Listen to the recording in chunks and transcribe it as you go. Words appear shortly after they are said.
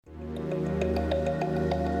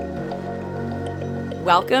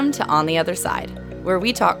Welcome to On the Other Side, where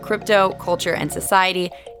we talk crypto, culture, and society,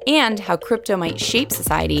 and how crypto might shape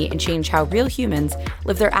society and change how real humans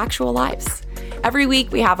live their actual lives. Every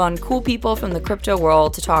week, we have on cool people from the crypto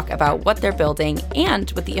world to talk about what they're building and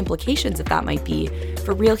what the implications of that might be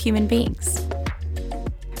for real human beings.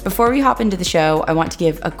 Before we hop into the show, I want to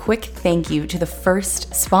give a quick thank you to the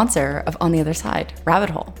first sponsor of On the Other Side, Rabbit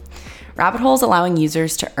Hole. Rabbit Hole is allowing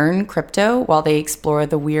users to earn crypto while they explore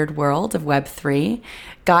the weird world of Web3,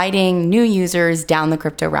 guiding new users down the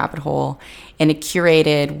crypto rabbit hole in a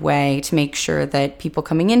curated way to make sure that people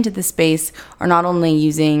coming into the space are not only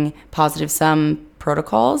using positive sum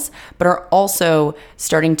protocols, but are also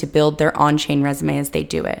starting to build their on-chain resume as they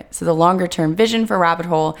do it. So the longer-term vision for Rabbit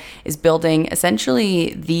Hole is building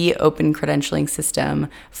essentially the open credentialing system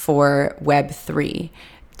for Web3.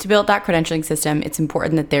 To build that credentialing system, it's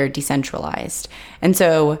important that they're decentralized. And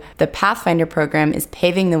so the Pathfinder program is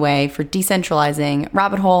paving the way for decentralizing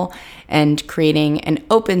Rabbit Hole and creating an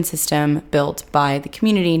open system built by the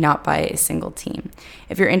community, not by a single team.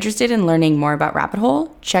 If you're interested in learning more about Rabbit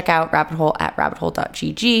Hole, check out Rabbit Hole at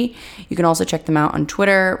rabbithole.gg. You can also check them out on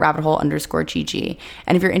Twitter, rabbithole_GG.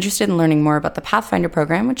 And if you're interested in learning more about the Pathfinder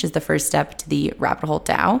program, which is the first step to the Rabbit Hole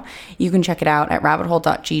DAO, you can check it out at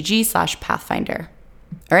rabbithole.gg/Pathfinder.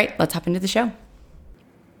 All right, let's hop into the show.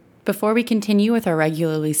 Before we continue with our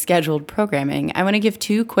regularly scheduled programming, I want to give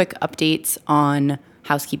two quick updates on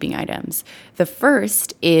housekeeping items. The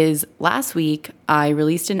first is last week, I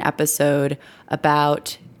released an episode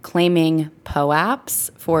about claiming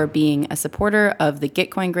POAPs for being a supporter of the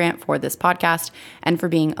Gitcoin grant for this podcast and for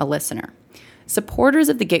being a listener. Supporters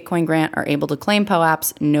of the Gitcoin grant are able to claim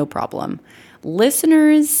POAPs, no problem.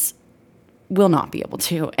 Listeners will not be able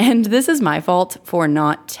to. And this is my fault for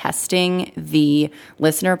not testing the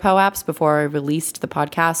listener POAPs before I released the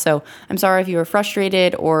podcast. So I'm sorry if you were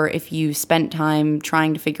frustrated or if you spent time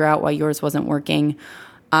trying to figure out why yours wasn't working.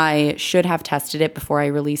 I should have tested it before I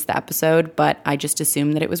released the episode, but I just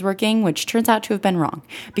assumed that it was working, which turns out to have been wrong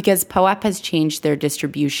because POAP has changed their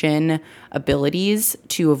distribution abilities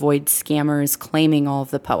to avoid scammers claiming all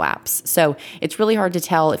of the POAPs. So it's really hard to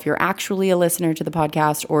tell if you're actually a listener to the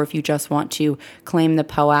podcast or if you just want to claim the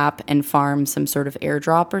POAP and farm some sort of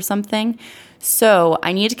airdrop or something. So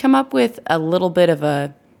I need to come up with a little bit of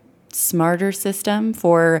a smarter system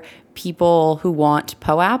for people who want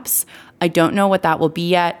POAPs. I don't know what that will be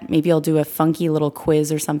yet. Maybe I'll do a funky little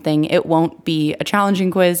quiz or something. It won't be a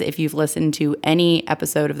challenging quiz. If you've listened to any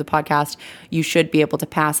episode of the podcast, you should be able to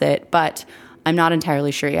pass it, but I'm not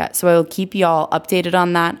entirely sure yet. So I will keep y'all updated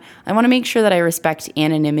on that. I want to make sure that I respect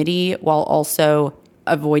anonymity while also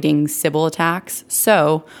avoiding Sybil attacks.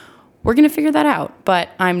 So we're going to figure that out, but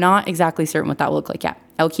I'm not exactly certain what that will look like yet.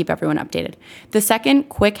 I'll keep everyone updated. The second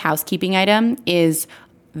quick housekeeping item is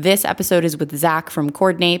this episode is with Zach from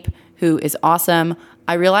Coordinape, who is awesome.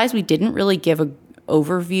 I realized we didn't really give an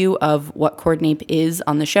overview of what Coordinape is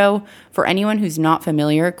on the show. For anyone who's not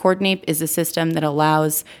familiar, Coordinape is a system that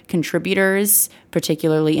allows contributors,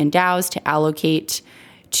 particularly in DAOs, to allocate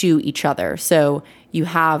to each other. So you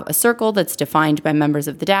have a circle that's defined by members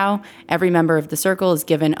of the DAO. Every member of the circle is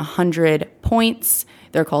given 100 points.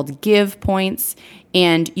 They're called give points,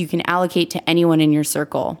 and you can allocate to anyone in your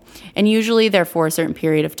circle. And usually they're for a certain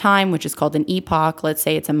period of time, which is called an epoch. Let's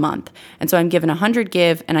say it's a month. And so I'm given 100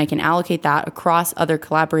 give, and I can allocate that across other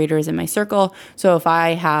collaborators in my circle. So if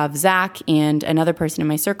I have Zach and another person in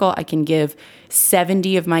my circle, I can give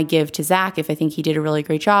 70 of my give to Zach if I think he did a really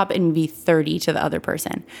great job, and maybe 30 to the other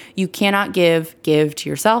person. You cannot give to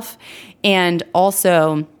yourself. And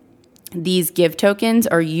also, these give tokens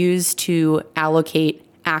are used to allocate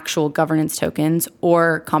actual governance tokens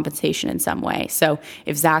or compensation in some way. So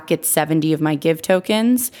if Zach gets 70 of my give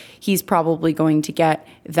tokens, he's probably going to get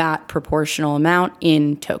that proportional amount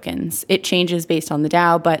in tokens. It changes based on the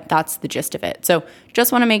DAO, but that's the gist of it. So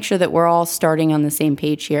just want to make sure that we're all starting on the same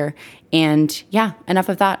page here. And yeah, enough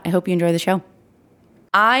of that. I hope you enjoy the show.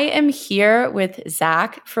 I am here with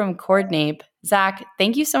Zach from Coordinape. Zach,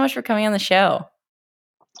 thank you so much for coming on the show.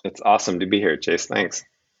 It's awesome to be here, Chase. Thanks.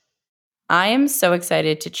 I am so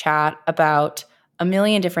excited to chat about a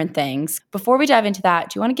million different things. Before we dive into that,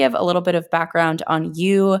 do you want to give a little bit of background on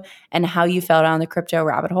you and how you fell down the crypto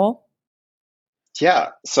rabbit hole? Yeah.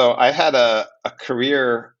 So I had a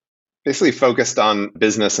career basically focused on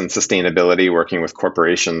business and sustainability, working with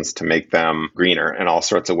corporations to make them greener in all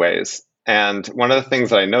sorts of ways. And one of the things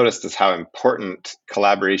that I noticed is how important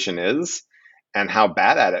collaboration is and how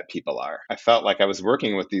bad at it people are. I felt like I was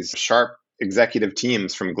working with these sharp executive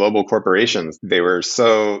teams from global corporations. They were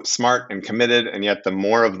so smart and committed, and yet the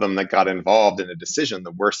more of them that got involved in a decision,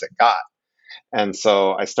 the worse it got. And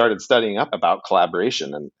so I started studying up about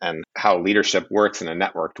collaboration and how leadership works in a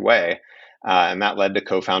networked way. And that led to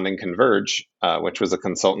co-founding Converge, which was a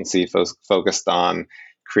consultancy focused on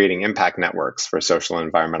creating impact networks for social and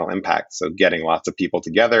environmental impact. So getting lots of people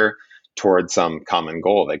together towards some common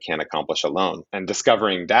goal they can't accomplish alone. And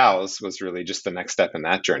discovering DAOs was really just the next step in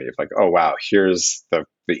that journey of like, oh, wow, here's the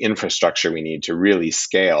infrastructure we need to really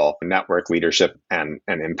scale network leadership and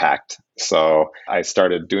impact. So I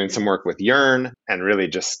started doing some work with Yearn and really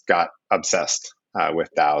just got obsessed with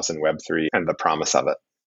DAOs and Web3 and the promise of it.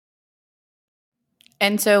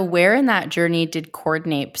 And so where in that journey did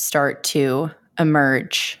Coordinape start to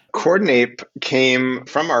emerge? Coordinape came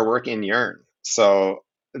from our work in Yearn. So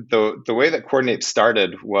the way that Coordinape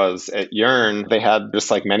started was at Yearn, they had, just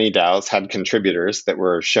like many DAOs, had contributors that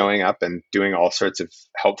were showing up and doing all sorts of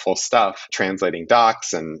helpful stuff, translating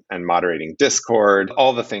docs and moderating Discord,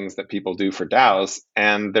 all the things that people do for DAOs.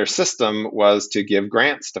 And their system was to give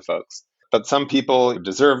grants to folks. But some people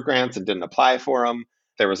deserved grants and didn't apply for them.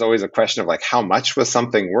 There was always a question of like, how much was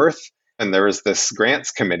something worth? And there was this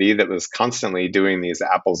grants committee that was constantly doing these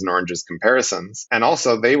apples and oranges comparisons. And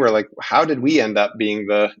also they were like, how did we end up being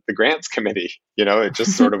the grants committee? It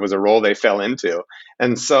just sort of was a role they fell into.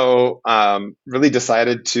 And so really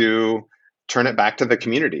decided to turn it back to the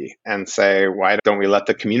community and say, why don't we let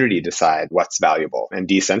the community decide what's valuable and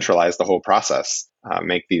decentralize the whole process?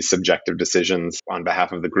 Make these subjective decisions on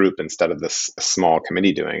behalf of the group instead of this small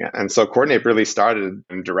committee doing it. And so Coordinape really started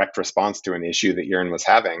in direct response to an issue that Yearn was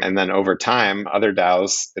having. And then over time, other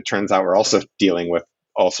DAOs, it turns out, were also dealing with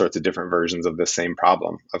all sorts of different versions of this same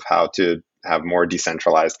problem of how to have more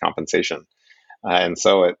decentralized compensation. And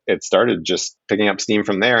so it started just picking up steam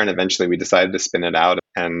from there. And eventually we decided to spin it out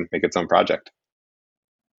and make its own project.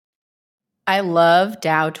 I love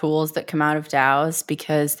DAO tools that come out of DAOs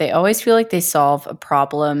because they always feel like they solve a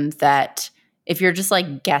problem that if you're just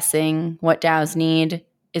like guessing what DAOs need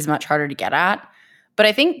is much harder to get at. But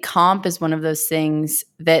I think comp is one of those things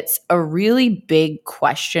that's a really big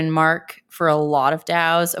question mark for a lot of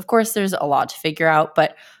DAOs. Of course, there's a lot to figure out,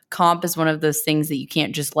 but comp is one of those things that you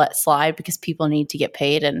can't just let slide because people need to get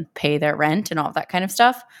paid and pay their rent and all that kind of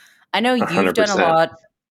stuff. I know you've 100%. done a lot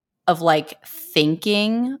of like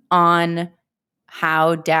thinking on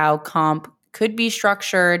how DAO comp could be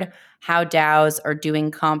structured, how DAOs are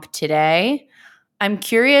doing comp today. I'm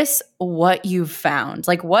curious what you've found.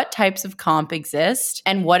 Like, what types of comp exist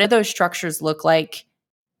and what do those structures look like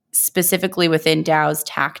specifically within DAOs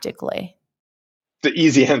tactically? The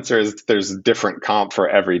easy answer is there's different comp for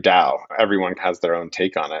every DAO. Everyone has their own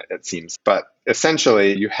take on it, it seems. But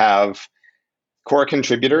essentially, you have core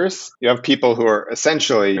contributors. You have people who are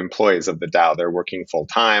essentially employees of the DAO. They're working full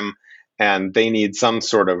time and they need some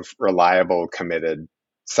sort of reliable, committed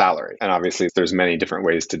salary. And obviously, there's many different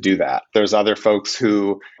ways to do that. There's other folks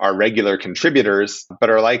who are regular contributors,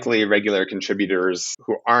 but are likely regular contributors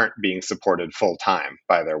who aren't being supported full time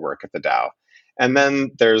by their work at the DAO. And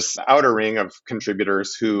then there's the outer ring of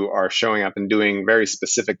contributors who are showing up and doing very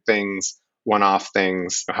specific things, one-off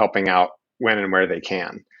things, helping out when and where they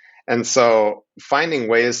can. And so finding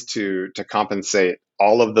ways to compensate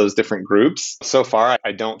all of those different groups, so far,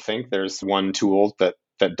 I don't think there's one tool that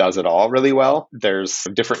does it all really well. There's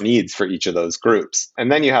different needs for each of those groups.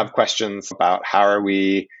 And then you have questions about how are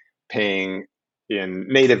we paying in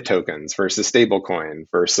native tokens versus stablecoin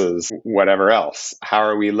versus whatever else? How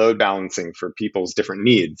are we load balancing for people's different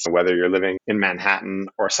needs, whether you're living in Manhattan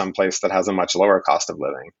or someplace that has a much lower cost of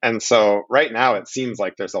living? And so right now, it seems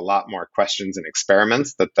like there's a lot more questions and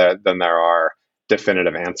experiments than there are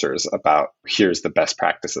definitive answers about here's the best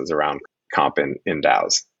practices around comp in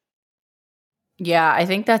DAOs. Yeah, I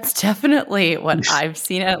think that's definitely what I've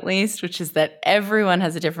seen at least, which is that everyone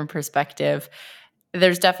has a different perspective.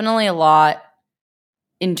 There's definitely a lot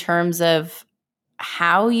in terms of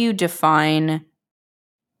how you define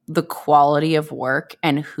the quality of work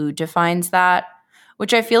and who defines that,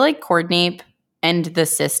 which I feel like Coordinape and the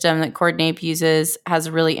system that Coordinape uses has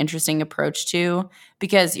a really interesting approach to,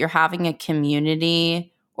 because you're having a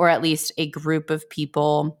community or at least a group of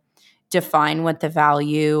people define what the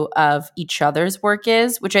value of each other's work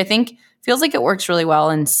is, which I think feels like it works really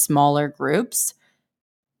well in smaller groups.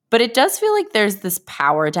 But it does feel like there's this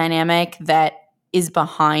power dynamic that is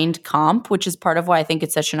behind comp, which is part of why I think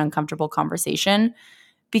it's such an uncomfortable conversation.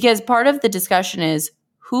 Because part of the discussion is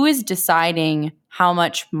who is deciding how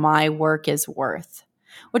much my work is worth,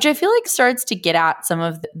 which I feel like starts to get at some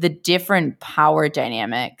of the different power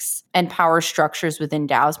dynamics and power structures within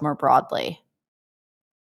DAOs more broadly.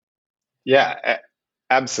 Yeah,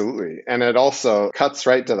 Absolutely. And it also cuts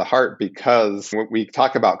right to the heart because when we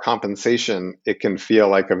talk about compensation, it can feel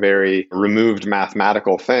like a very removed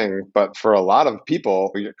mathematical thing. But for a lot of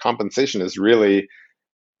people, your compensation is really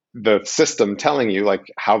the system telling you like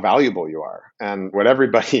how valuable you are. And what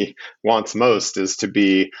everybody wants most is to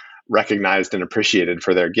be recognized and appreciated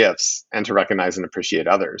for their gifts and to recognize and appreciate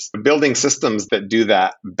others. Building systems that do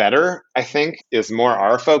that better, I think, is more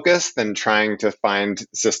our focus than trying to find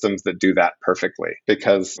systems that do that perfectly.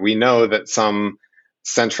 Because we know that some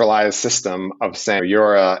centralized system of saying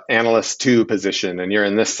you're a analyst 2 position and you're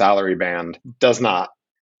in this salary band does not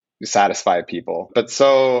satisfy people. But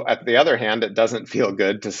so at the other hand, it doesn't feel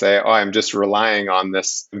good to say, oh, I'm just relying on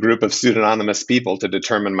this group of pseudonymous people to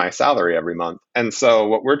determine my salary every month. And so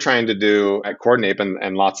what we're trying to do at Coordinape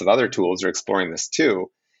and lots of other tools are exploring this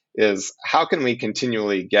too, is how can we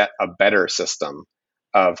continually get a better system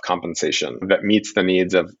of compensation that meets the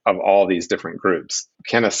needs of all these different groups?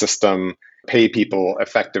 Can a system pay people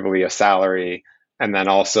effectively a salary and then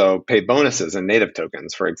also pay bonuses and native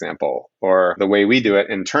tokens, for example? Or the way we do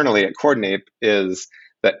it internally at Coordinape is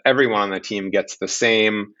that everyone on the team gets the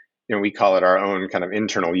same, we call it our own kind of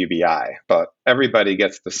internal UBI, but everybody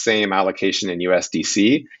gets the same allocation in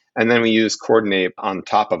USDC. And then we use Coordinape on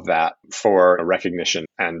top of that for recognition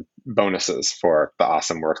and bonuses for the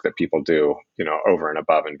awesome work that people do, over and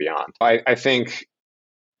above and beyond. I think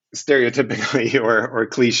stereotypically or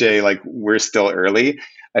cliche, like we're still early.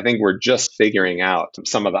 I think we're just figuring out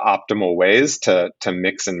some of the optimal ways to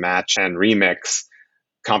mix and match and remix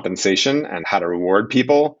compensation and how to reward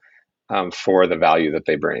people for the value that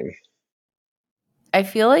they bring. I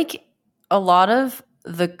feel like a lot of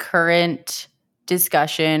the current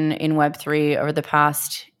discussion in Web3 over the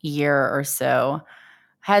past year or so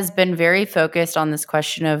has been very focused on this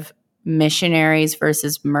question of missionaries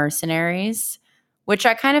versus mercenaries, which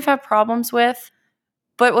I kind of have problems with.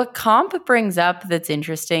 But what Comp brings up that's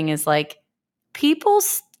interesting is like people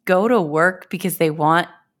go to work because they want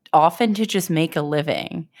often to just make a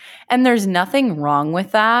living. And there's nothing wrong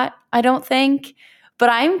with that, I don't think. But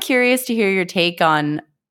I'm curious to hear your take on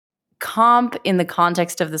Comp in the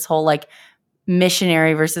context of this whole like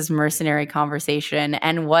missionary versus mercenary conversation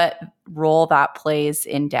and what role that plays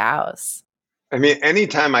in DAOs. I mean,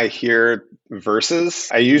 anytime I hear versus,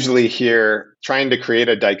 I usually hear trying to create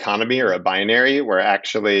a dichotomy or a binary where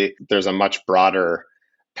actually there's a much broader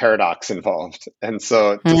paradox involved. And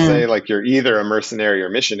so to say like you're either a mercenary or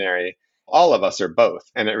missionary, all of us are both.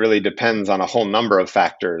 And it really depends on a whole number of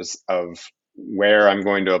factors of where I'm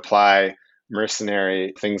going to apply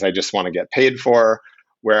mercenary, things I just want to get paid for,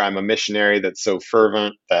 where I'm a missionary that's so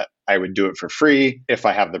fervent that I would do it for free if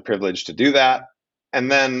I have the privilege to do that. And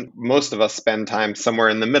then most of us spend time somewhere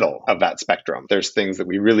in the middle of that spectrum. There's things that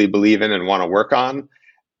we really believe in and want to work on,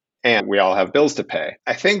 and we all have bills to pay.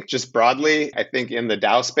 I think just broadly, I think in the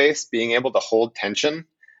DAO space, being able to hold tension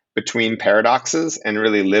between paradoxes and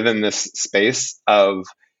really live in this space of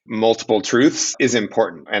multiple truths is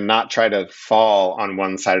important, and not try to fall on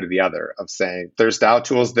one side or the other of saying there's DAO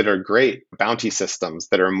tools that are great, bounty systems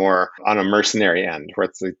that are more on a mercenary end, where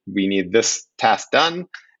it's like, we need this task done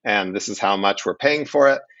and this is how much we're paying for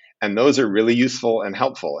it. And those are really useful and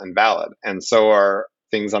helpful and valid. And so are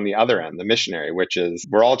things on the other end, the missionary, which is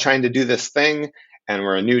we're all trying to do this thing and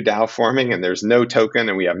we're a new DAO forming and there's no token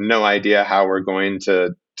and we have no idea how we're going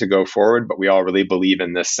to go forward, but we all really believe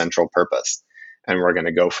in this central purpose and we're going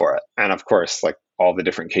to go for it. And of course, like all the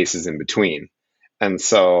different cases in between. And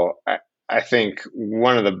so I think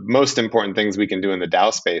one of the most important things we can do in the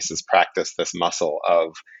DAO space is practice this muscle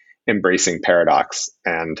of embracing paradox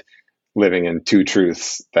and living in two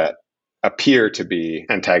truths that appear to be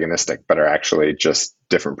antagonistic, but are actually just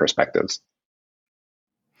different perspectives.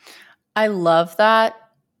 I love that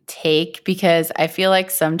take because I feel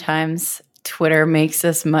like sometimes Twitter makes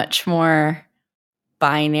us much more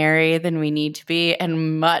binary than we need to be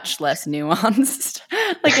and much less nuanced.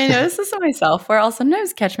 Like I notice this in myself where I'll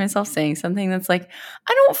sometimes catch myself saying something that's like,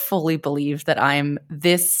 I don't fully believe that I'm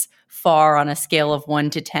this far on a scale of 1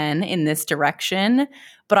 to 10 in this direction,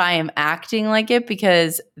 but I am acting like it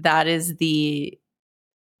because that is the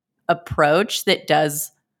approach that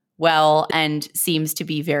does well and seems to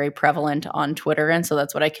be very prevalent on Twitter. And so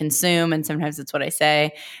that's what I consume. And sometimes it's what I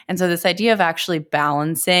say. And so this idea of actually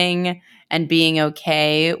balancing and being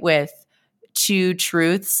okay with two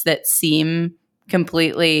truths that seem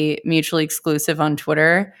completely mutually exclusive on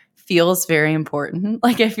Twitter feels very important.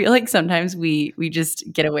 Like I feel like sometimes we just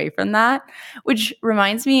get away from that, which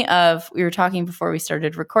reminds me of we were talking before we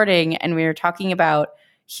started recording and we were talking about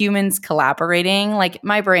humans collaborating, like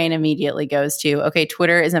my brain immediately goes to, okay,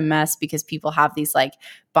 Twitter is a mess because people have these like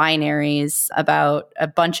binaries about a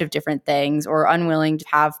bunch of different things or unwilling to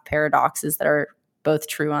have paradoxes that are both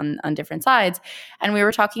true on different sides. And we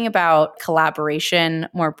were talking about collaboration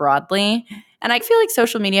more broadly. And I feel like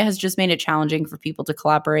social media has just made it challenging for people to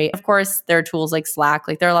collaborate. Of course, there are tools like Slack,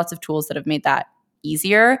 like there are lots of tools that have made that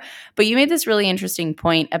easier. But you made this really interesting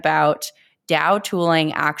point about DAO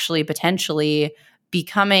tooling actually potentially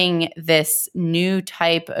becoming this new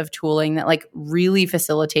type of tooling that like really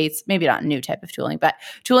facilitates, maybe not new type of tooling, but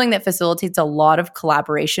tooling that facilitates a lot of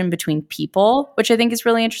collaboration between people, which I think is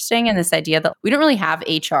really interesting. And this idea that we don't really have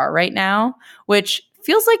HR right now, which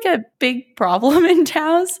feels like a big problem in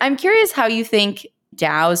DAOs. I'm curious how you think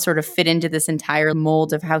DAOs sort of fit into this entire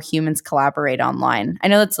mold of how humans collaborate online. I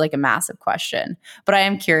know that's like a massive question, but I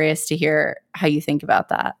am curious to hear how you think about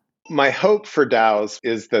that. My hope for DAOs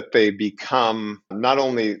is that they become not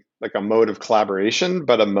only like a mode of collaboration,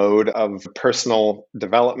 but a mode of personal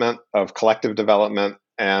development, of collective development,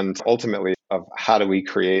 and ultimately of how do we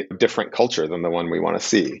create a different culture than the one we want to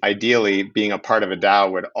see. Ideally, being a part of a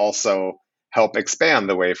DAO would also help expand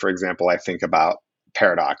the way, for example, I think about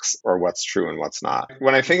paradox or what's true and what's not.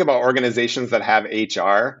 When I think about organizations that have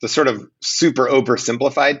HR, the sort of super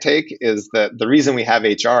oversimplified take is that the reason we have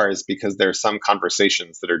HR is because there's some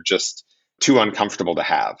conversations that are just too uncomfortable to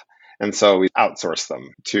have. And so we outsource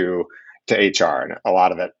them to HR. And a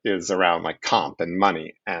lot of it is around like comp and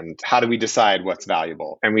money and how do we decide what's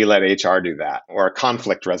valuable? And we let HR do that. Or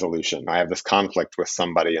conflict resolution. I have this conflict with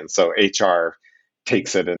somebody, and so HR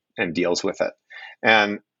takes it and deals with it.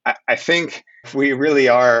 And I think if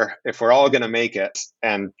we're all going to make it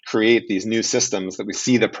and create these new systems that we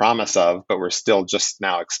see the promise of, but we're still just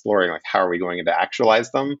now exploring, like, how are we going to actualize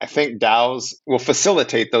them? I think DAOs will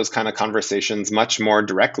facilitate those kind of conversations much more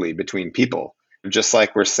directly between people. Just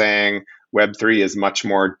like we're saying Web3 is much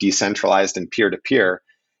more decentralized and peer-to-peer.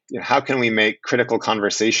 How can we make critical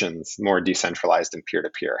conversations more decentralized and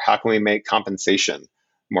peer-to-peer? How can we make compensation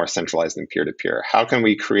more centralized and peer-to-peer? How can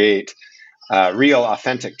we create real,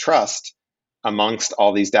 authentic trust amongst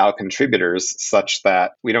all these DAO contributors such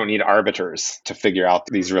that we don't need arbiters to figure out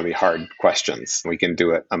these really hard questions? We can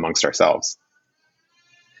do it amongst ourselves.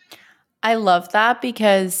 I love that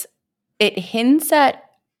because it hints at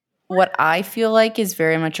what I feel like is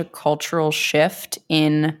very much a cultural shift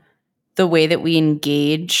in the way that we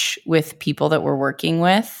engage with people that we're working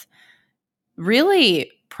with.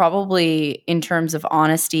 Really, probably in terms of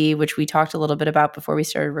honesty, which we talked a little bit about before we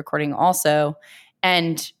started recording also,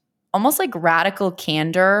 and almost like radical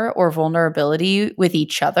candor or vulnerability with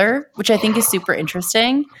each other, which I think is super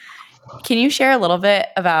interesting. Can you share a little bit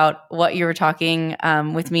about what you were talking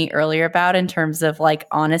with me earlier about in terms of like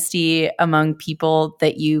honesty among people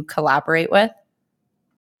that you collaborate with?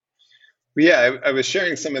 Yeah, I was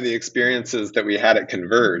sharing some of the experiences that we had at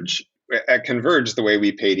Converge. At Converge, the way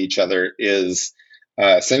we paid each other is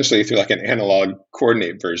essentially through like an analog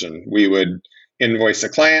coordinate version. We would invoice a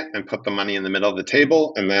client and put the money in the middle of the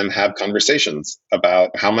table and then have conversations about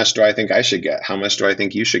how much do I think I should get? How much do I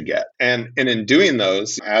think you should get? And in doing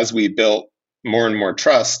those, as we built more and more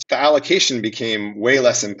trust, the allocation became way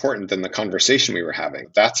less important than the conversation we were having.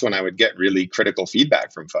 That's when I would get really critical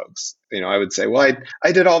feedback from folks. I would say, well,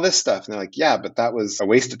 I did all this stuff. And they're like, yeah, but that was a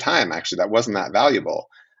waste of time. Actually, that wasn't that valuable.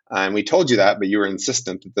 And we told you that, but you were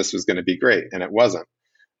insistent that this was going to be great. And it wasn't.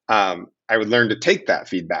 I would learn to take that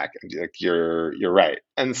feedback and be like, you're right.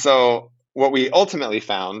 And so what we ultimately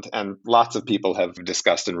found, and lots of people have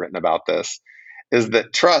discussed and written about this, is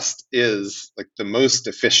that trust is like the most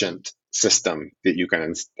efficient system that you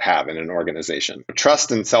can have in an organization.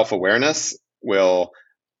 Trust and self-awareness will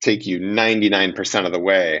take you 99% of the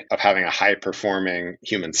way of having a high-performing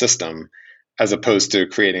human system, as opposed to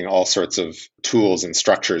creating all sorts of tools and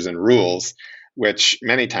structures and rules, which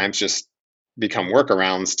many times just become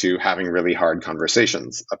workarounds to having really hard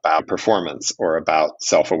conversations about performance or about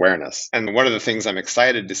self-awareness. And one of the things I'm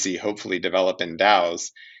excited to see hopefully develop in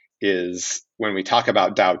DAOs is when we talk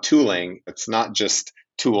about DAO tooling, it's not just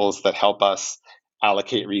tools that help us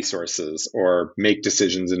allocate resources or make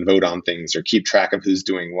decisions and vote on things or keep track of who's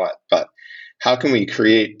doing what, but how can we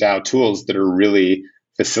create DAO tools that are really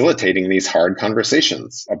facilitating these hard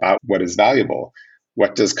conversations about what is valuable?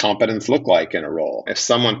 What does competence look like in a role? If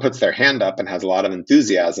someone puts their hand up and has a lot of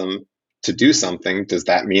enthusiasm to do something, does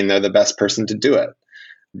that mean they're the best person to do it?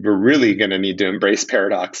 We're really going to need to embrace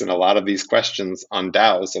paradox in a lot of these questions on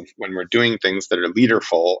DAOs of when we're doing things that are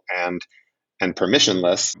leaderful and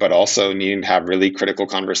permissionless, but also need to have really critical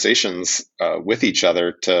conversations with each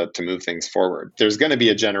other to move things forward. There's going to be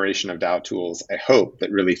a generation of DAO tools, I hope,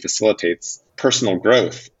 that really facilitates personal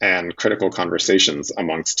growth and critical conversations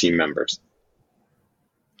amongst team members.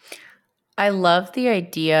 I love the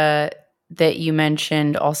idea that you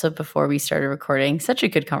mentioned also before we started recording. Such a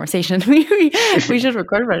good conversation. We should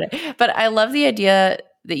record about it. But I love the idea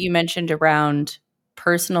that you mentioned around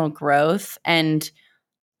personal growth and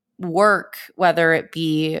work, whether it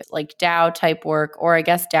be like DAO type work, or I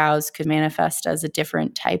guess DAOs could manifest as a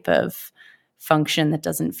different type of function that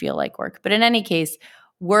doesn't feel like work. But in any case,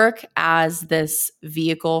 work as this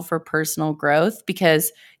vehicle for personal growth,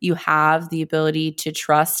 because you have the ability to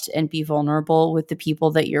trust and be vulnerable with the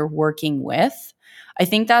people that you're working with. I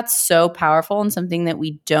think that's so powerful and something that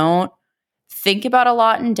we don't think about a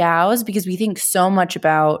lot in DAOs, because we think so much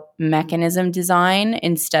about mechanism design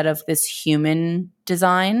instead of this human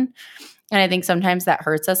design. And I think sometimes that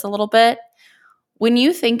hurts us a little bit. When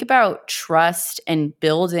you think about trust and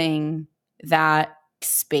building that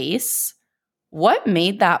space, what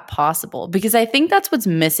made that possible? Because I think that's what's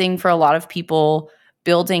missing for a lot of people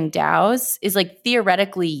building DAOs is like,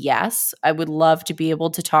 theoretically, yes, I would love to be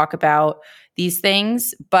able to talk about these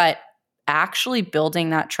things, but actually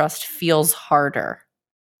building that trust feels harder.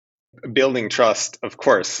 Building trust, of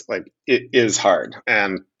course, like it is hard.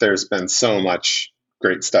 And there's been so much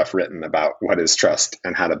great stuff written about what is trust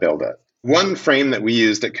and how to build it. One frame that we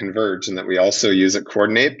used at Converge and that we also use at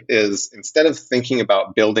Coordinate is, instead of thinking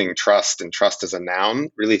about building trust and trust as a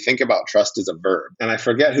noun, really think about trust as a verb. And I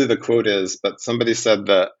forget who the quote is, but somebody said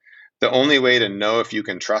that the only way to know if you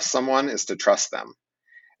can trust someone is to trust them.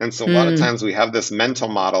 And so a lot of times we have this mental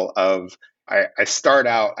model of, I start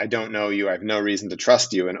out, I don't know you, I have no reason to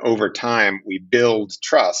trust you. And over time, we build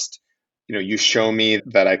trust. You show me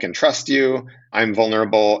that I can trust you, I'm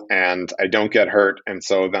vulnerable, and I don't get hurt. And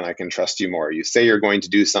so then I can trust you more. You say you're going to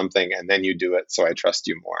do something, and then you do it, so I trust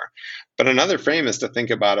you more. But another frame is to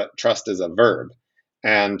think about it, trust as a verb,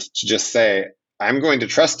 and to just say, I'm going to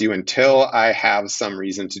trust you until I have some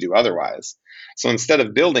reason to do otherwise. So instead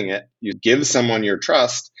of building it, you give someone your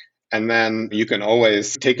trust, and then you can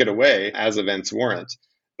always take it away as events warrant.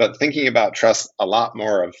 But thinking about trust a lot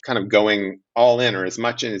more of kind of going all in, or as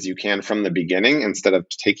much in as you can from the beginning, instead of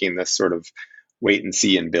taking this sort of wait and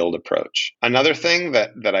see and build approach. Another thing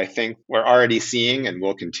that I think we're already seeing and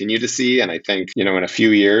will continue to see, and I think, in a few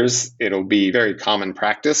years, it'll be very common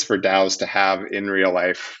practice for DAOs to have in real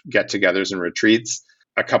life get-togethers and retreats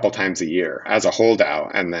a couple times a year as a whole DAO,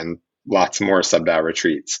 and then lots more sub-DAO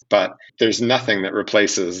retreats. But there's nothing that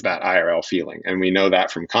replaces that IRL feeling. And we know that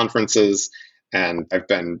from conferences. And I've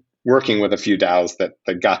been working with a few DAOs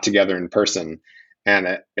that got together in person,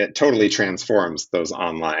 and it totally transforms those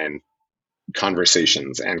online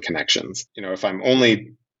conversations and connections. If I'm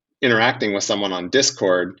only interacting with someone on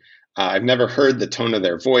Discord, I've never heard the tone of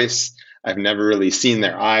their voice. I've never really seen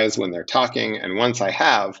their eyes when they're talking. And once I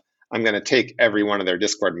have, I'm going to take every one of their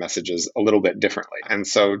Discord messages a little bit differently. And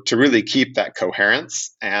so to really keep that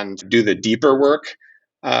coherence and do the deeper work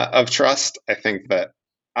of trust, I think that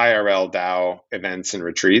IRL DAO events and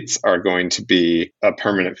retreats are going to be a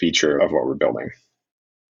permanent feature of what we're building.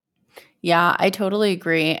 Yeah, I totally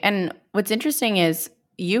agree. And what's interesting is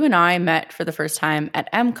you and I met for the first time at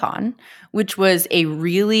MCon, which was a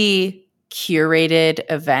really curated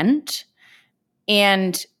event.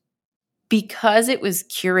 And because it was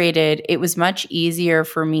curated, it was much easier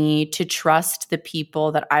for me to trust the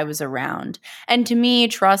people that I was around. And to me,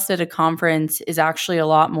 trust at a conference is actually a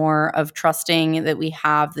lot more of trusting that we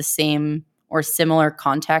have the same or similar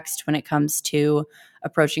context when it comes to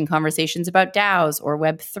approaching conversations about DAOs or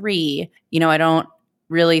Web3. I don't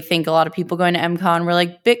really think a lot of people going to MCon were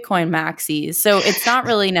like Bitcoin maxis. So it's not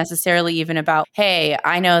really necessarily even about, hey,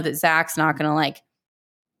 I know that Zach's not going to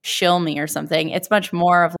shill me or something. It's much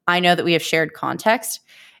more of, I know that we have shared context.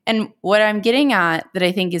 And what I'm getting at that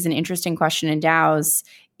I think is an interesting question in DAOs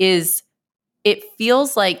is, it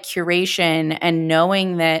feels like curation and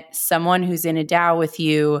knowing that someone who's in a DAO with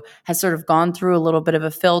you has sort of gone through a little bit of a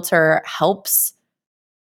filter helps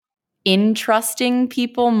in trusting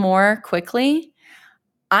people more quickly.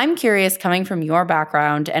 I'm curious, coming from your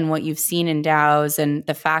background and what you've seen in DAOs and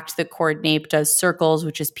the fact that Coordinate does circles,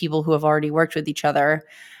 which is people who have already worked with each other,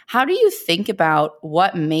 how do you think about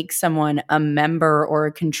what makes someone a member or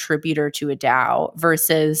a contributor to a DAO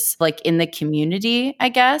versus in the community, I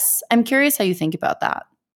guess? I'm curious how you think about that.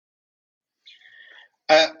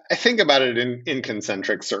 I think about it in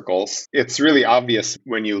concentric circles. It's really obvious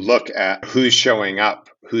when you look at who's showing up,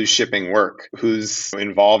 who's shipping work, who's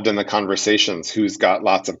involved in the conversations, who's got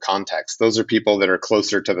lots of context. Those are people that are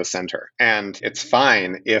closer to the center. And it's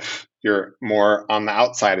fine if you're more on the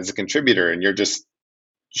outside as a contributor and you're just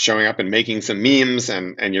showing up and making some memes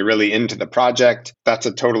and you're really into the project, that's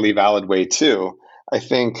a totally valid way too. I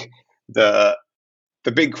think the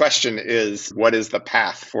big question is, what is the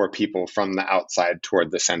path for people from the outside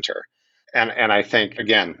toward the center? And I think,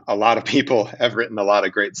 again, a lot of people have written a lot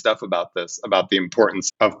of great stuff about this, about the importance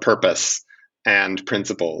of purpose and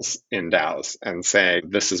principles in DAOs, and saying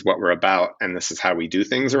this is what we're about and this is how we do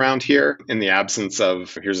things around here, in the absence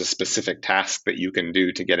of here's a specific task that you can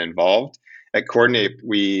do to get involved. At Coordinape,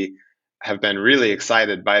 we have been really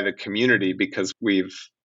excited by the community because we've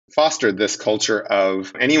fostered this culture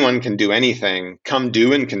of anyone can do anything, come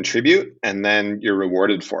do and contribute, and then you're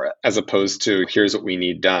rewarded for it, as opposed to here's what we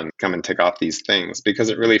need done, come and tick off these things, because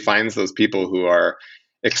it really finds those people who are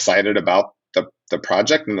excited about the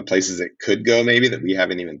project and the places it could go, maybe that we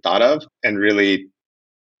haven't even thought of, and really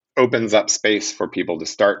opens up space for people to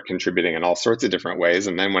start contributing in all sorts of different ways.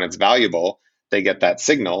 And then when it's valuable, they get that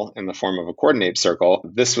signal in the form of a Coordinape circle.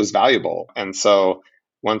 This was valuable. And so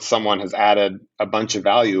once someone has added a bunch of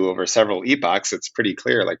value over several epochs, it's pretty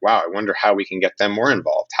clear, like, wow, I wonder how we can get them more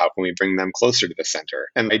involved. How can we bring them closer to the center?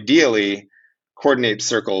 And ideally, Coordinape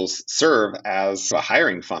circles serve as a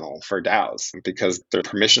hiring funnel for DAOs because they're a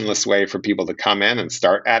permissionless way for people to come in and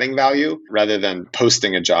start adding value rather than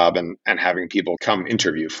posting a job and having people come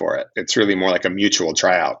interview for it. It's really more like a mutual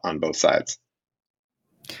tryout on both sides.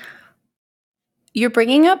 You're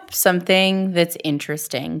bringing up something that's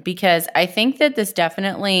interesting because I think that this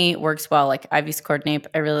definitely works well. Like, I've used Coordinape.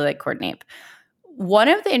 I really like Coordinape. One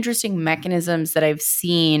of the interesting mechanisms that I've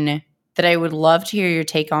seen that I would love to hear your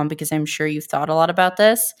take on, because I'm sure you've thought a lot about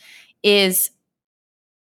this, is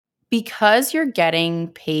because you're getting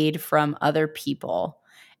paid from other people.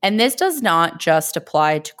 And this does not just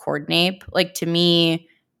apply to Coordinape. Like, to me,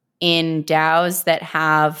 in DAOs that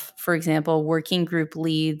have, for example, working group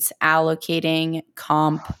leads allocating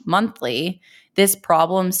comp monthly, this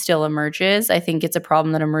problem still emerges. I think it's a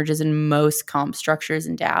problem that emerges in most comp structures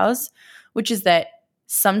in DAOs, which is that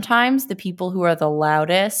sometimes the people who are the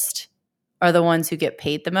loudest are the ones who get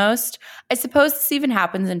paid the most. I suppose this even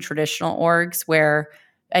happens in traditional orgs where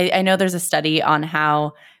I know there's a study on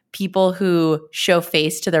how people who show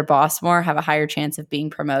face to their boss more have a higher chance of being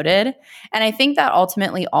promoted. And I think that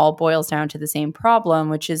ultimately all boils down to the same problem,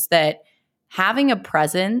 which is that having a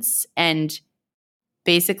presence and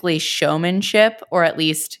basically showmanship, or at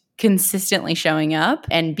least consistently showing up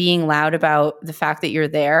and being loud about the fact that you're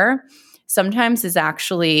there, sometimes is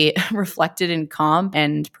actually reflected in comp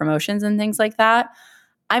and promotions and things like that.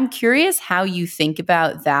 I'm curious how you think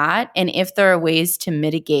about that and if there are ways to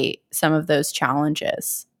mitigate some of those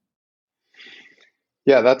challenges.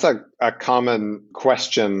 Yeah, that's a common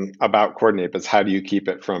question about Coordinape, is how do you keep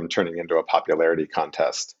it from turning into a popularity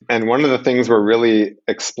contest? And one of the things we're really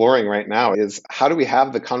exploring right now is how do we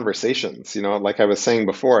have the conversations? You know, like I was saying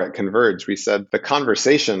before at Converge, we said the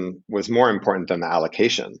conversation was more important than the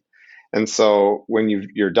allocation. And so when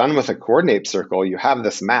you're done with a Coordinape circle, you have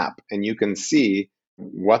this map and you can see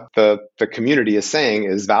what the community is saying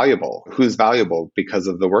is valuable, who's valuable because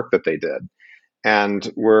of the work that they did.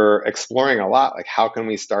 And we're exploring a lot, like how can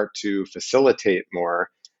we start to facilitate more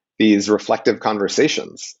these reflective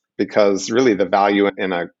conversations? Because really the value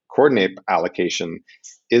in a Coordinape allocation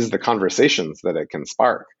is the conversations that it can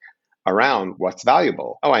spark around what's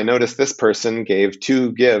valuable. Oh, I noticed this person gave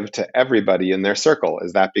 2 give to everybody in their circle.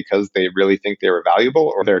 Is that because they really think they were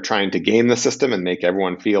valuable, or they're trying to game the system and make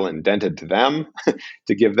everyone feel indented to them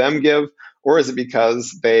to give them give? Or is it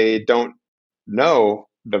because they don't know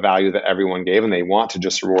the value that everyone gave and they want to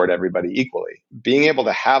just reward everybody equally? Being able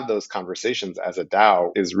to have those conversations as a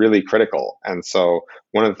DAO is really critical. And so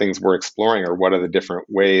one of the things we're exploring are what are the different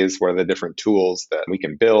ways, what are the different tools that we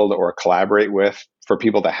can build or collaborate with for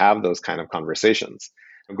people to have those kind of conversations.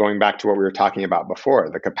 Going back to what we were talking about before,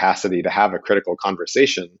 the capacity to have a critical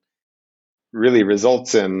conversation really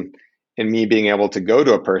results in me being able to go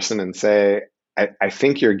to a person and say, I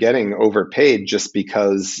think you're getting overpaid just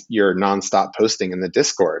because you're nonstop posting in the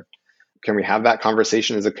Discord. Can we have that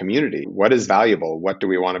conversation as a community? What is valuable? What do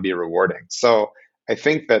we want to be rewarding? So I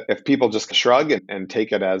think that if people just shrug and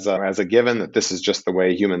take it as a given that this is just the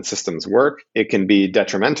way human systems work, it can be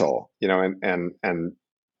detrimental, you know, and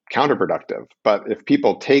counterproductive. But if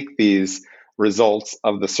people take these results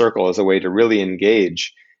of the circle as a way to really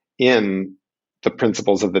engage in the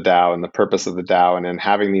principles of the DAO and the purpose of the DAO, and in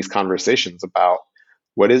having these conversations about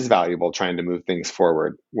what is valuable, trying to move things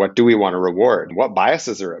forward, what do we want to reward, what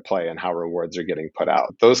biases are at play, and how rewards are getting put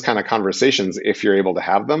out. Those kind of conversations, if you're able to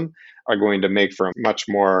have them, are going to make for a much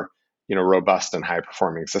more, you know, robust and high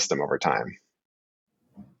performing system over time.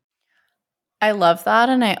 I love that.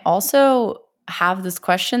 And I also have this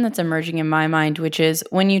question that's emerging in my mind, which is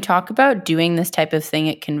when you talk about doing this type of thing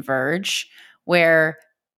at Converge, where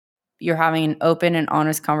you're having an open and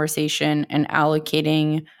honest conversation and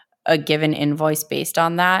allocating a given invoice based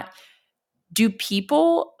on that, do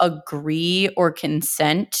people agree or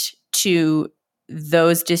consent to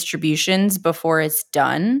those distributions before it's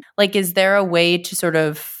done? Like, is there a way to sort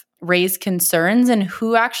of raise concerns, and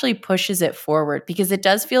who actually pushes it forward? Because it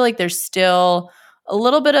does feel like there's still a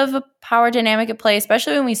little bit of a power dynamic at play,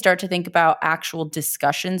 especially when we start to think about actual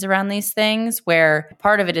discussions around these things, where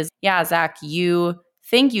part of it is, yeah, Zach, you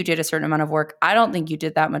think you did a certain amount of work. I don't think you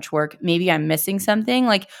did that much work. Maybe I'm missing something.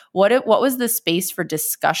 Like, what was the space for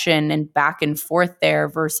discussion and back and forth there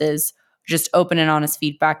versus just open and honest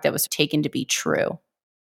feedback that was taken to be true?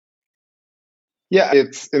 Yeah,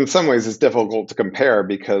 it's in some ways it's difficult to compare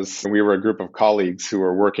because we were a group of colleagues who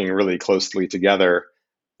were working really closely together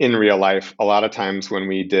in real life. A lot of times when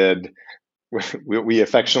we did, we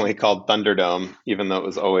affectionately called Thunderdome, even though it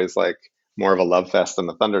was always like more of a love fest than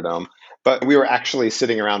the Thunderdome. But we were actually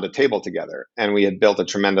sitting around a table together and we had built a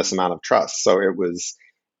tremendous amount of trust. So it was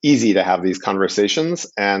easy to have these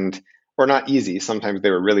conversations, and or not easy. Sometimes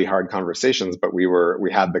they were really hard conversations, but we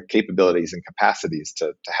had the capabilities and capacities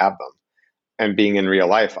to have them. And being in real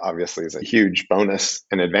life, obviously, is a huge bonus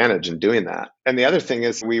and advantage in doing that. And the other thing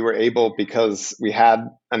is we were able, because we had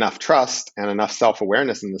enough trust and enough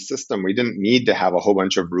self-awareness in the system, we didn't need to have a whole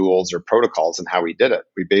bunch of rules or protocols in how we did it.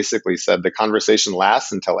 We basically said the conversation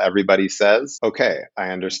lasts until everybody says, okay, I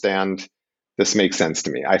understand. This makes sense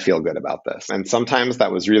to me. I feel good about this. And sometimes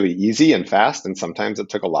that was really easy and fast, and sometimes it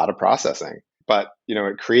took a lot of processing. But,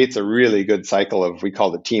 it creates a really good cycle of, we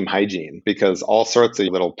call it team hygiene, because all sorts of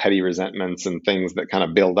little petty resentments and things that kind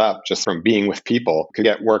of build up just from being with people could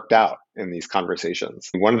get worked out in these conversations.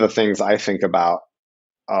 One of the things I think about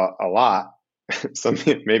a lot,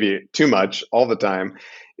 something maybe too much all the time,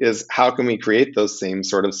 is how can we create those same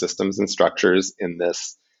sort of systems and structures in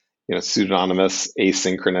this, pseudonymous,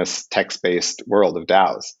 asynchronous, text-based world of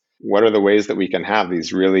DAOs? What are the ways that we can have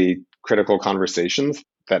these really critical conversations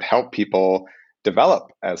that help people develop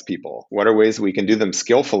as people? What are ways we can do them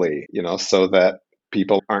skillfully, so that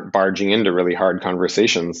people aren't barging into really hard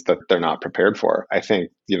conversations that they're not prepared for? I think,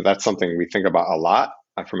 that's something we think about a lot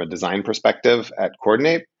from a design perspective at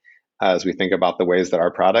Coordinate, as we think about the ways that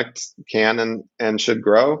our product can and should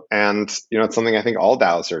grow. And, it's something I think all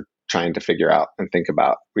DAOs are trying to figure out and think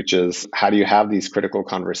about, which is how do you have these critical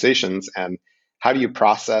conversations and how do you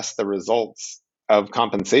process the results of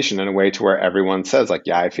compensation in a way to where everyone says, like,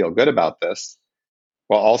 yeah, I feel good about this,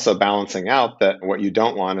 while also balancing out that what you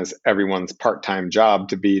don't want is everyone's part-time job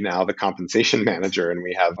to be now the compensation manager. And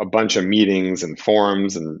we have a bunch of meetings and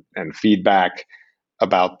forums and feedback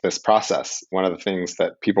about this process. One of the things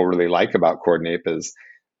that people really like about Coordinate is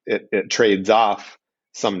it trades off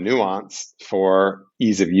some nuance for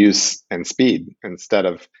ease of use and speed. Instead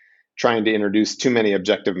of trying to introduce too many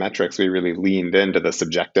objective metrics, we really leaned into the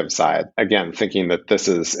subjective side. Again, thinking that this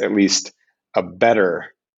is at least a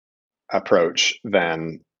better approach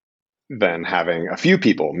than having a few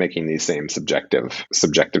people making these same subjective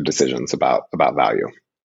decisions about value.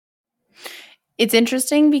 It's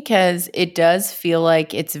interesting because it does feel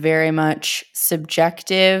like it's very much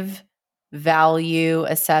subjective value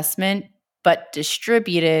assessment, but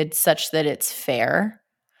distributed such that it's fair,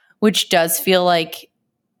 which does feel like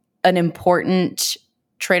an important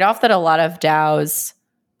trade-off that a lot of DAOs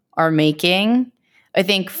are making. I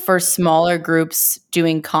think for smaller groups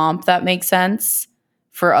doing comp, that makes sense.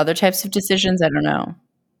 For other types of decisions, I don't know.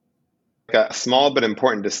 A small but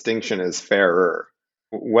important distinction is fairer.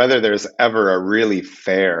 Whether there's ever a really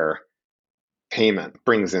fair payment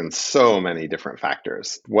brings in so many different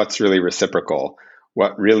factors. What's really reciprocal?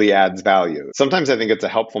 What really adds value? Sometimes I think it's a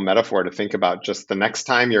helpful metaphor to think about just the next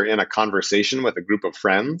time you're in a conversation with a group of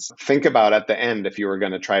friends, think about at the end if you were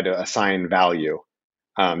going to try to assign value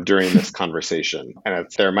during this conversation. And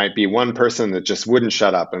there might be one person that just wouldn't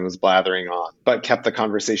shut up and was blathering on, but kept the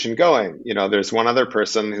conversation going. There's one other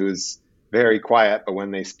person who's very quiet, but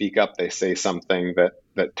when they speak up, they say something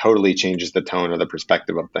that totally changes the tone or the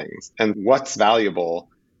perspective of things. And what's valuable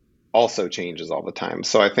also changes all the time.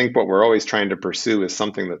 So I think what we're always trying to pursue is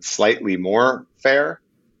something that's slightly more fair,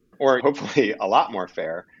 or hopefully a lot more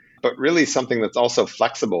fair, but really something that's also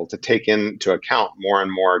flexible to take into account more and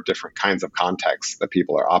more different kinds of contexts that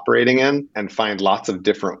people are operating in and find lots of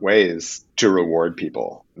different ways to reward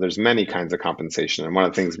people. There's many kinds of compensation. And one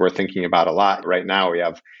of the things we're thinking about a lot right now, we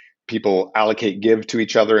have people allocate give to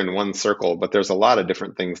each other in one circle, but there's a lot of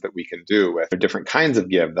different things that we can do with different kinds of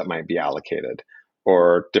give that might be allocated.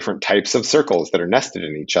 or different types of circles that are nested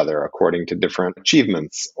in each other according to different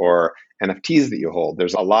achievements or NFTs that you hold.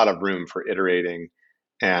 There's a lot of room for iterating,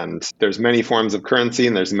 and there's many forms of currency,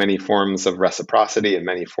 and there's many forms of reciprocity, and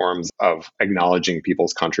many forms of acknowledging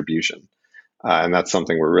people's contribution. And that's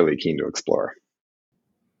something we're really keen to explore.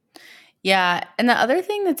 Yeah. And the other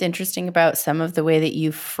thing that's interesting about some of the way that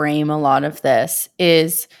you frame a lot of this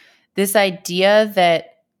is this idea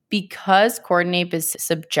that because Coordinape is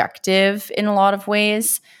subjective in a lot of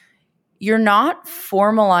ways, you're not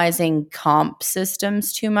formalizing comp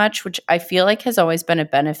systems too much, which I feel like has always been a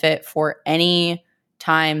benefit for any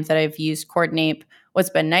time that I've used Coordinape.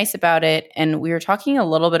 What's been nice about it, and we were talking a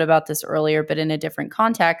little bit about this earlier, but in a different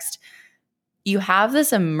context, you have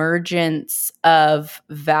this emergence of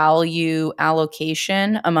value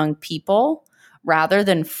allocation among people rather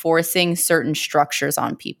than forcing certain structures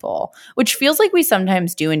on people, which feels like we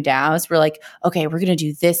sometimes do in DAOs. We're like, okay, we're going to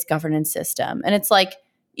do this governance system. And it's like,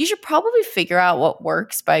 you should probably figure out what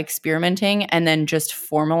works by experimenting and then just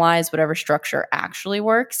formalize whatever structure actually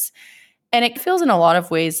works. And it feels in a lot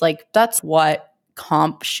of ways like that's what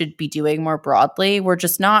comp should be doing more broadly. We're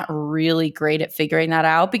just not really great at figuring that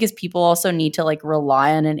out because people also need to like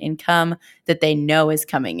rely on an income that they know is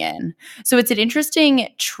coming in. So it's an interesting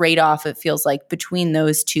trade-off, it feels like, between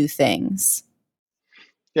those two things.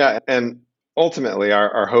 Yeah, and ultimately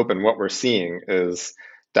our hope and what we're seeing is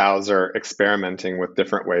DAOs are experimenting with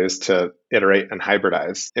different ways to iterate and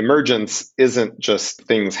hybridize. Emergence isn't just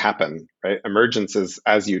things happen, right? Emergence is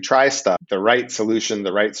as you try stuff, the right solution,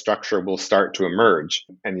 the right structure will start to emerge,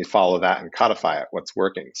 and you follow that and codify it, what's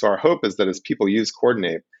working. So our hope is that as people use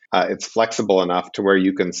Coordinape, it's flexible enough to where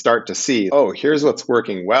you can start to see, oh, here's what's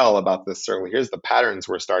working well about this circle. Here's the patterns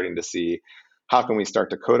we're starting to see. How can we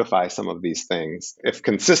start to codify some of these things? If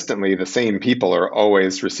consistently the same people are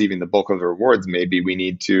always receiving the bulk of the rewards, maybe we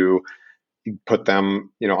need to put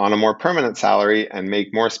them, on a more permanent salary and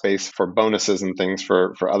make more space for bonuses and things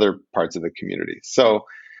for other parts of the community. So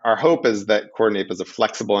our hope is that Coordinape is a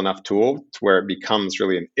flexible enough tool to where it becomes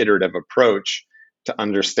really an iterative approach to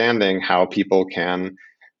understanding how people can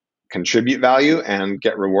contribute value and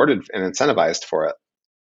get rewarded and incentivized for it.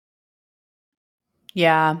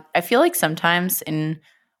 Yeah, I feel like sometimes in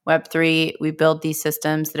Web3, we build these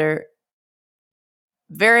systems that are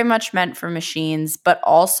very much meant for machines, but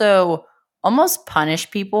also almost punish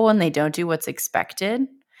people when they don't do what's expected.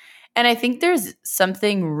 And I think there's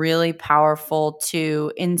something really powerful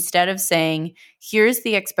to, instead of saying, here's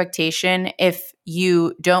the expectation, if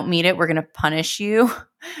you don't meet it, we're going to punish you,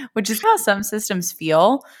 which is how some systems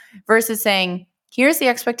feel, versus saying, here's the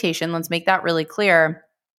expectation, let's make that really clear.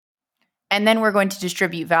 And then we're going to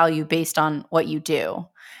distribute value based on what you do.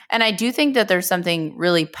 And I do think that there's something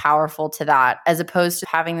really powerful to that, as opposed to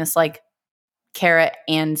having this like carrot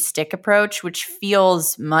and stick approach, which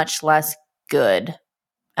feels much less good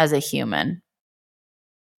as a human.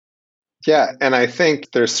 Yeah, and I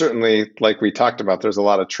think there's certainly, like we talked about, there's a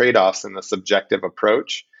lot of trade-offs in the subjective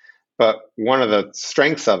approach. But one of the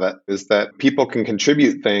strengths of it is that people can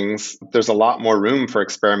contribute things. There's a lot more room for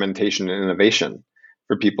experimentation and innovation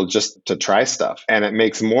for people just to try stuff. And it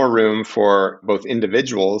makes more room for both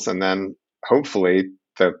individuals and then hopefully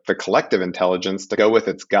the collective intelligence to go with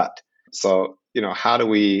its gut. So, how do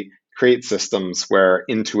we create systems where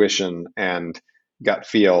intuition and gut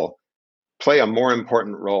feel play a more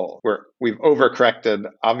important role? Where we've overcorrected,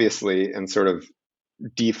 obviously, in sort of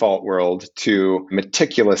default world to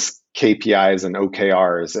meticulous KPIs and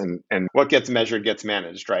OKRs, and what gets measured gets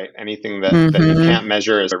managed, right? Anything that you can't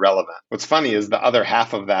measure is irrelevant. What's funny is the other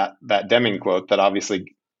half of that Deming quote that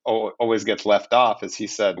obviously always gets left off is he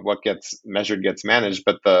said, what gets measured gets managed,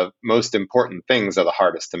 but the most important things are the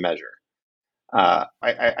hardest to measure.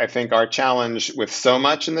 I think our challenge with so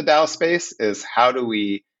much in the DAO space is how do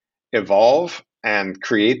we evolve and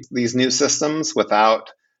create these new systems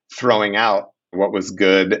without throwing out what was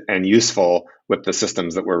good and useful with the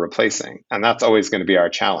systems that we're replacing. And that's always going to be our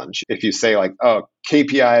challenge. If you say like, oh,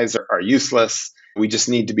 KPIs are useless, we just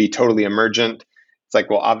need to be totally emergent. It's like,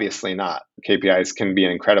 well, obviously not. KPIs can be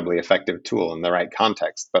an incredibly effective tool in the right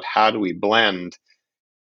context, but how do we blend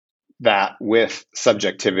that with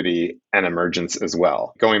subjectivity and emergence as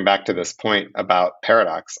well? Going back to this point about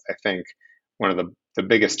paradox, I think one of the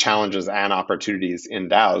biggest challenges and opportunities in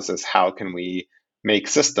DAOs is how can we make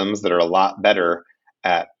systems that are a lot better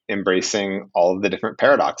at embracing all of the different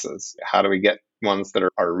paradoxes? How do we get ones that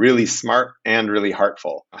are really smart and really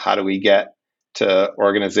heartful? How do we get to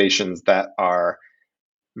organizations that are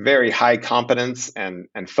very high competence and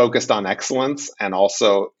focused on excellence, and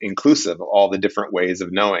also inclusive of all the different ways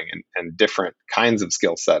of knowing and different kinds of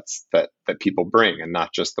skill sets that people bring, and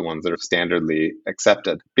not just the ones that are standardly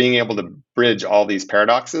accepted. Being able to bridge all these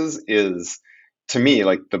paradoxes is, to me,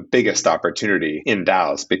 like the biggest opportunity in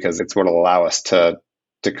DAOs, because it's what will allow us to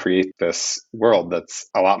create this world that's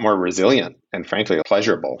a lot more resilient and frankly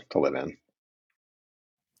pleasurable to live in.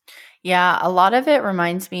 Yeah, a lot of it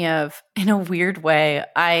reminds me of, in a weird way,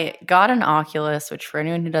 I got an Oculus, which for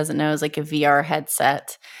anyone who doesn't know is like a VR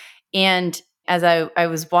headset. And as I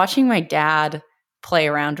was watching my dad play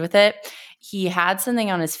around with it, he had something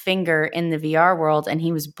on his finger in the VR world and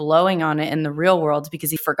he was blowing on it in the real world because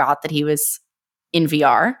he forgot that he was in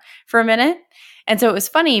VR for a minute. And so it was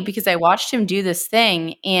funny because I watched him do this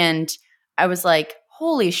thing and I was like,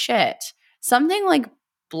 holy shit, something like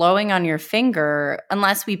blowing on your finger,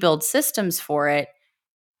 unless we build systems for it,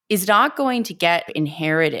 is not going to get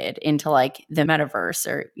inherited into like the metaverse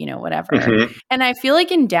or, whatever. Mm-hmm. And I feel like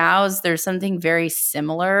in DAOs, there's something very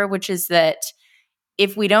similar, which is that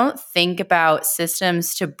if we don't think about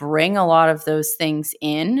systems to bring a lot of those things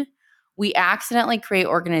in, we accidentally create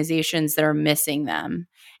organizations that are missing them.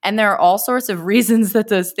 And there are all sorts of reasons that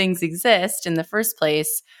those things exist in the first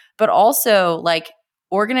place, but also like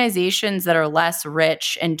organizations that are less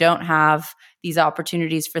rich and don't have these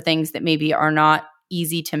opportunities for things that maybe are not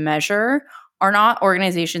easy to measure are not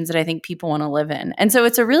organizations that I think people want to live in. And so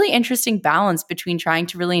it's a really interesting balance between trying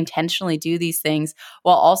to really intentionally do these things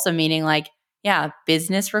while also meaning like, yeah,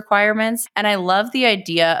 business requirements. And I love the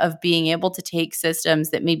idea of being able to take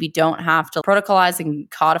systems that maybe don't have to protocolize and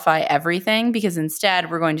codify everything, because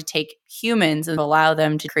instead we're going to take humans and allow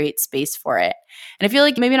them to create space for it. And I feel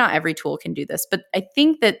like maybe not every tool can do this, but I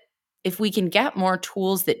think that if we can get more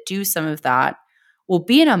tools that do some of that, we'll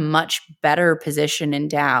be in a much better position in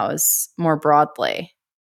DAOs more broadly.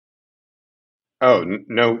 Oh,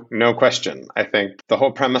 no question. I think the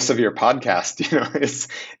whole premise of your podcast,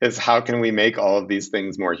 is how can we make all of these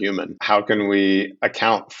things more human? How can we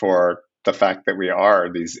account for the fact that we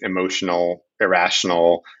are these emotional,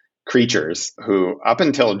 irrational creatures who, up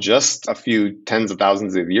until just a few tens of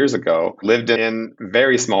thousands of years ago, lived in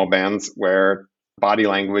very small bands where body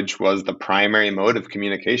language was the primary mode of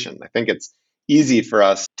communication. I think it's easy for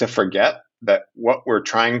us to forget that what we're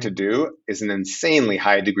trying to do is an insanely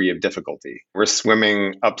high degree of difficulty. We're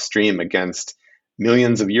swimming upstream against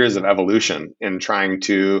millions of years of evolution in trying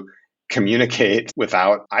to communicate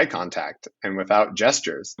without eye contact and without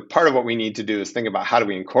gestures. Part of what we need to do is think about how do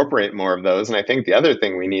we incorporate more of those. And I think the other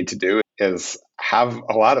thing we need to do is have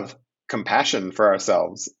a lot of compassion for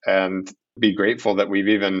ourselves and be grateful that we've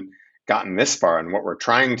even gotten this far. And what we're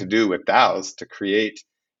trying to do with DAOs to create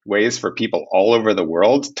ways for people all over the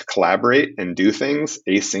world to collaborate and do things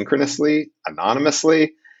asynchronously,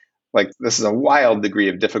 anonymously. Like, this is a wild degree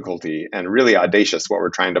of difficulty and really audacious what we're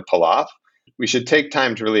trying to pull off. We should take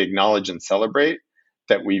time to really acknowledge and celebrate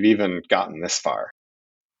that we've even gotten this far.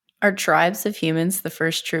 Are tribes of humans the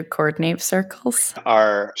first true coordinate circles?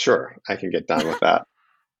 Sure, I can get down with that.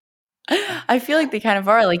 I feel like they kind of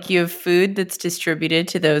are. Like, you have food that's distributed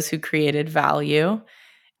to those who created value.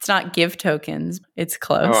 It's not give tokens. It's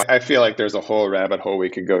close. Oh, I feel like there's a whole rabbit hole we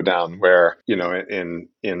could go down where, in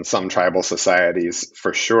some tribal societies,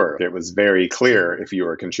 for sure, it was very clear if you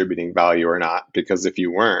were contributing value or not, because if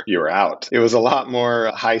you weren't, you were out. It was a lot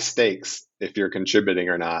more high stakes if you're contributing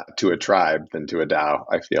or not to a tribe than to a DAO,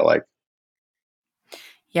 I feel like.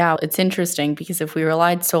 Yeah, it's interesting because if we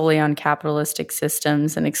relied solely on capitalistic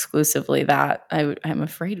systems and exclusively that, I'm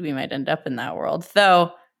afraid we might end up in that world.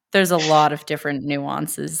 Though there's a lot of different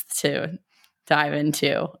nuances to dive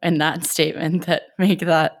into in that statement that make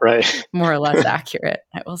that right. more or less accurate,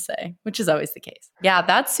 I will say, which is always the case. Yeah,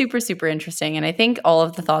 that's super, super interesting. And I think all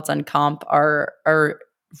of the thoughts on comp are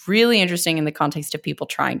really interesting in the context of people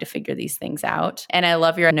trying to figure these things out. And I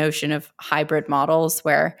love your notion of hybrid models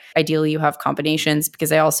where ideally you have combinations,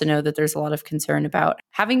 because I also know that there's a lot of concern about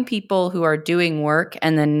having people who are doing work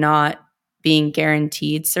and then not being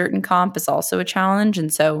guaranteed certain comp is also a challenge.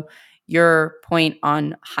 And so your point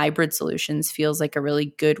on hybrid solutions feels like a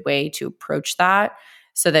really good way to approach that,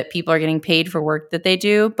 so that people are getting paid for work that they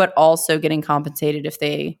do, but also getting compensated if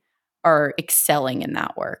they are excelling in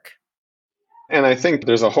that work. And I think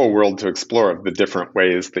there's a whole world to explore of the different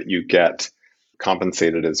ways that you get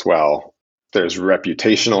compensated as well. There's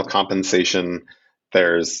reputational compensation.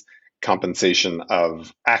 There's compensation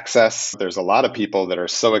of access. There's a lot of people that are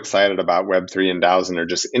so excited about Web3 and DAOs and are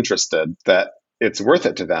just interested that it's worth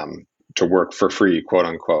it to them to work for free, quote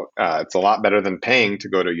unquote. It's a lot better than paying to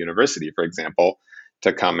go to university, for example,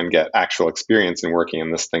 to come and get actual experience in working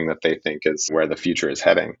in this thing that they think is where the future is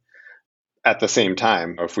heading. At the same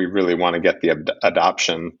time, if we really want to get the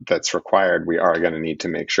adoption that's required, we are going to need to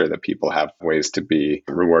make sure that people have ways to be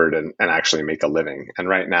rewarded and actually make a living. And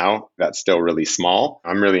right now, that's still really small.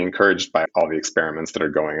 I'm really encouraged by all the experiments that are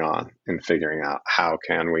going on in figuring out how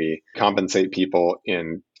can we compensate people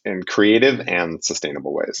in creative and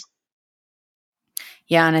sustainable ways.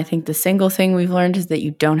 Yeah, and I think the single thing we've learned is that you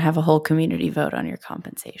don't have a whole community vote on your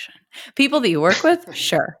compensation. People that you work with,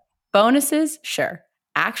 sure. Bonuses, sure.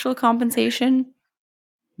 Actual compensation,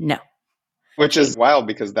 no. Which is wild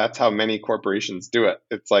because that's how many corporations do it.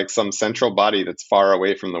 It's like some central body that's far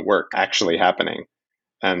away from the work actually happening.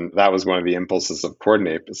 And that was one of the impulses of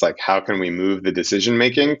Coordinape. It's like, how can we move the decision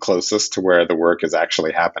making closest to where the work is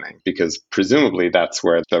actually happening? Because presumably that's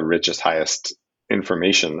where the richest, highest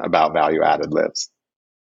information about value added lives.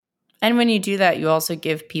 And when you do that, you also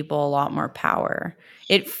give people a lot more power.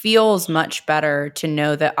 It feels much better to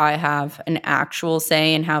know that I have an actual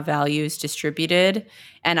say in how value is distributed,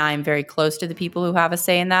 and I'm very close to the people who have a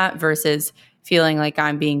say in that versus feeling like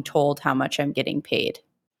I'm being told how much I'm getting paid.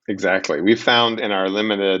 Exactly. We found in our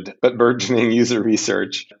limited but burgeoning user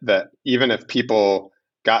research that even if people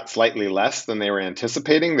got slightly less than they were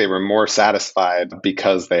anticipating, they were more satisfied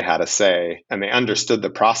because they had a say and they understood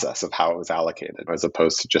the process of how it was allocated, as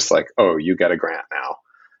opposed to just like, oh, you get a grant now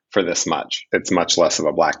for this much. It's much less of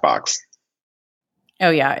a black box. Oh,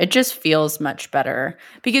 yeah. It just feels much better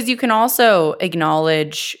because you can also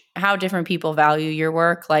acknowledge how different people value your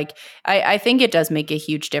work. Like, I think it does make a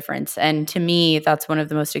huge difference. And to me, that's one of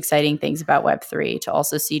the most exciting things about Web3, to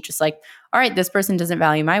also see just like, all right, this person doesn't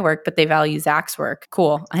value my work, but they value Zach's work.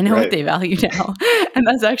 Cool. I know what they value now. And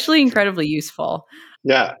that's actually incredibly useful.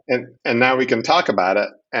 Yeah. And now we can talk about it,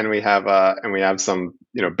 and we have some,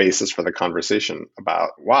 basis for the conversation about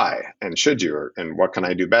why and should you, and what can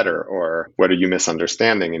I do better, or what are you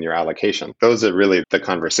misunderstanding in your allocation? Those are really the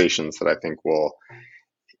conversations that I think will,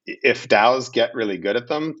 if DAOs get really good at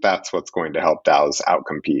them, that's what's going to help DAOs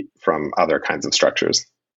outcompete from other kinds of structures.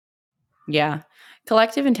 Yeah.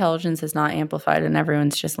 Collective intelligence is not amplified and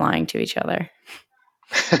everyone's just lying to each other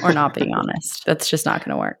or not being honest. That's just not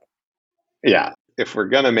going to work. Yeah. If we're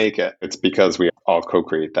going to make it, it's because we all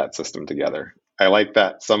co-create that system together. I like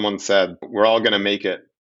that someone said, we're all going to make it.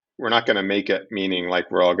 We're not going to make it, meaning like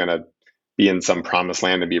we're all going to be in some promised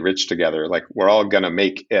land and be rich together. Like we're all going to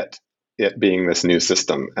make it being this new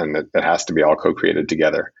system, and it has to be all co-created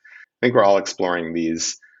together. I think we're all exploring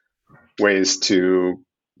these ways to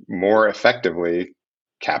more effectively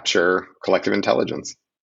capture collective intelligence.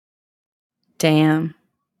 Damn.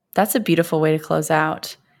 That's a beautiful way to close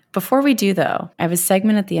out. Before we do, though, I have a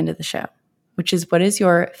segment at the end of the show, which is, what is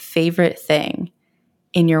your favorite thing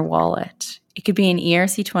in your wallet? It could be an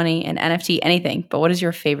ERC20, an NFT, anything, but what is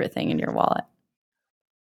your favorite thing in your wallet?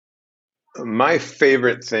 My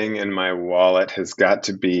favorite thing in my wallet has got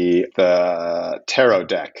to be the tarot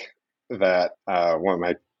deck that one of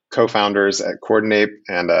my co-founders at Coordinape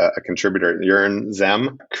and a contributor, Jörn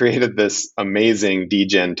Zem, created this amazing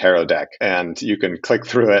DGen tarot deck. And you can click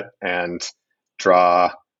through it and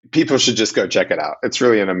draw. People should just go check it out. It's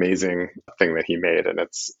really an amazing thing that he made. And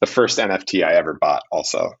it's the first NFT I ever bought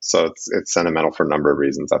also. So it's sentimental for a number of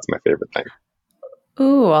reasons. That's my favorite thing.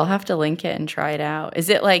 Ooh, I'll have to link it and try it out. Is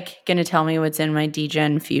it like going to tell me what's in my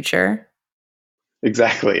DGen future?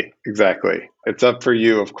 Exactly. It's up for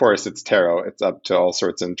you. Of course, it's tarot. It's up to all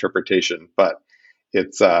sorts of interpretation, but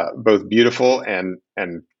it's both beautiful and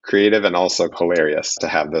creative, and also hilarious to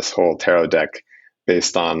have this whole tarot deck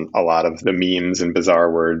based on a lot of the memes and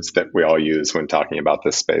bizarre words that we all use when talking about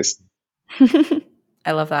this space.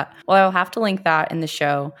 I love that. Well, I'll have to link that in the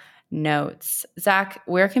show notes. Zach,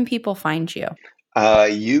 where can people find you?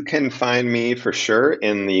 You can find me for sure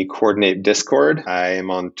in the Coordinape Discord. I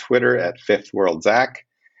am on Twitter at Fifth World Zach.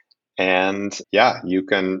 And yeah, you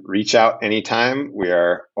can reach out anytime. We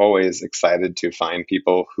are always excited to find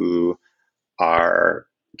people who are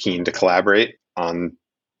keen to collaborate on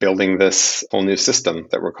building this whole new system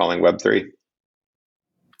that we're calling Web3.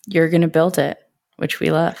 You're going to build it, which we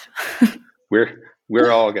love. We're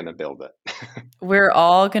all going to build it. We're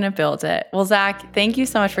all going to build it. Well, Zach, thank you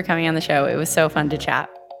so much for coming on the show. It was so fun to chat.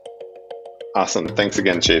 Awesome. Thanks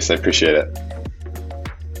again, Chase. I appreciate it.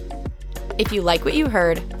 If you like what you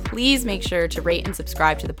heard, please make sure to rate and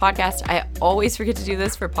subscribe to the podcast. I always forget to do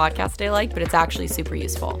this for podcasts I like, but it's actually super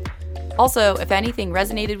useful. Also, if anything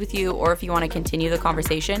resonated with you, or if you want to continue the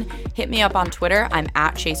conversation, hit me up on Twitter. I'm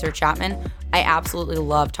at Chaser Chapman. I absolutely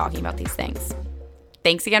love talking about these things.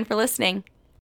 Thanks again for listening.